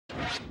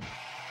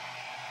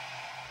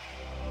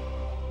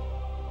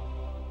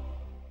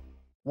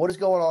What is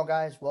going on,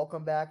 guys?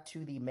 Welcome back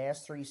to the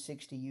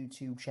MaaS360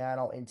 YouTube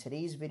channel. In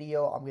today's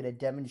video, I'm going to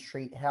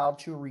demonstrate how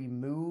to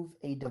remove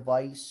a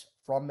device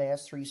from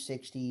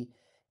MaaS360.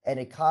 And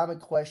a common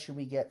question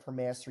we get from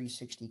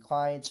MaaS360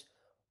 clients: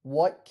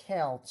 what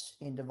counts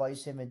in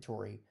device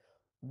inventory?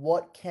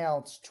 What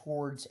counts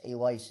towards a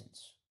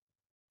license?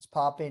 Let's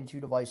pop into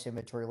device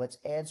inventory. Let's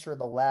answer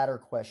the latter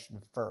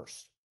question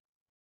first.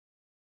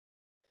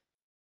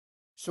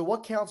 So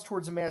what counts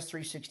towards a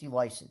MaaS360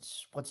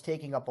 license? What's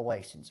taking up a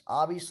license?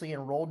 Obviously,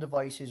 enrolled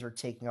devices are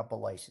taking up a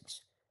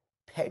license.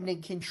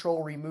 Pending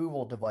control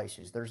removal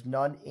devices, there's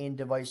none in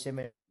device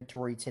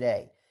inventory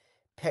today.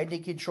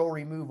 Pending control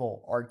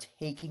removal are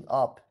taking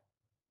up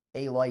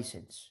a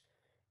license.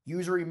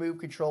 User remove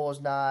control is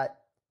not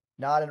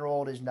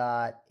enrolled is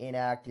not,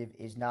 inactive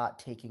is not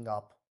taking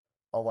up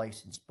a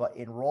license. But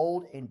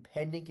enrolled and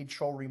pending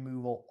control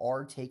removal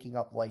are taking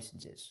up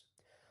licenses.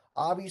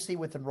 Obviously,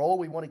 with enroll,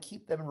 we want to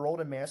keep them enrolled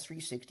in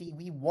MaaS360.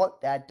 We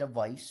want that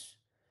device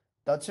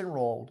that's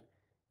enrolled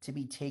to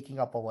be taking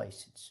up a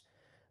license.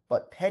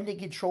 But pending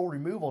control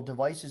removal,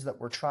 devices that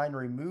we're trying to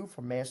remove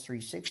from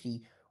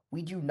MaaS360,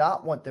 we do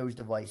not want those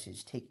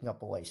devices taking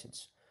up a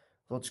license.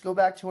 So let's go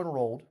back to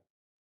enrolled.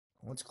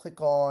 Let's click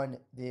on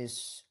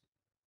this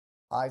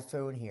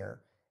iPhone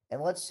here.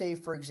 And let's say,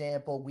 for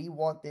example, we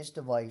want this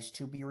device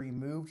to be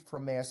removed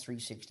from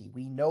MaaS360.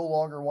 We no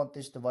longer want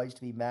this device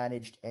to be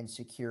managed and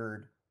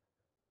secured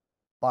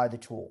by the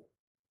tool.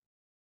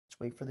 Let's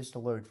wait for this to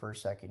load for a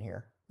second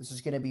here. This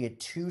is going to be a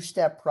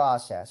two-step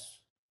process.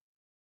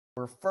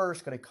 We're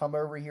first going to come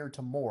over here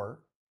to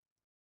more,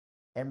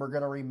 and we're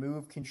going to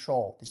remove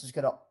control. This is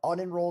going to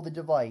unenroll the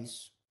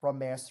device from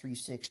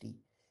MaaS360.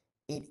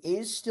 It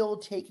is still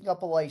taking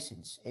up a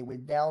license. It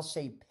would now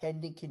say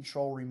pending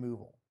control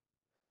removal.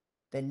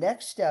 The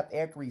next step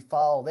after we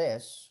follow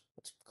this,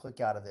 let's click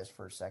out of this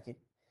for a second.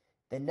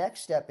 The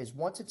next step is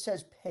once it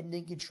says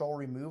pending control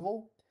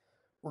removal,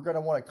 we're going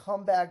to want to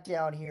come back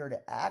down here to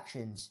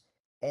actions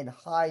and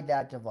hide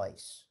that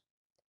device.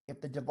 If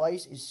the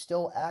device is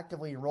still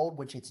actively enrolled,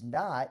 which it's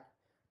not,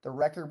 the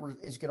record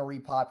is going to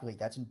repopulate.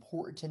 That's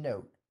important to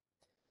note.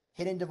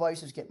 Hidden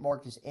devices get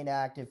marked as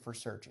inactive for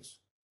searches.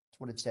 That's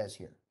what it says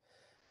here.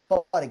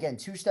 But again,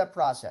 two-step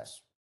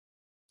process.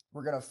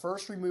 We're going to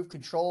first remove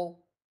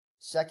control.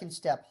 Second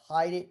step,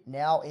 hide it.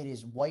 Now it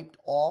is wiped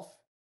off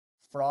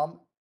from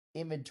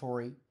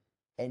inventory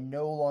and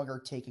no longer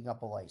taking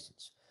up a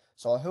license.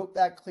 So I hope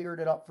that cleared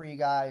it up for you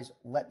guys.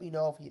 Let me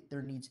know if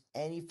there needs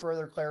any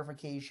further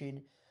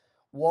clarification.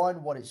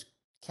 One, what is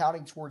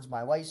counting towards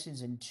my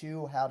license, and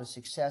two, how to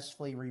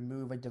successfully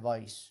remove a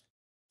device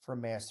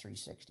from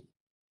MaaS360.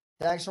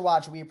 Thanks for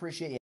watching. We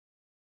appreciate it.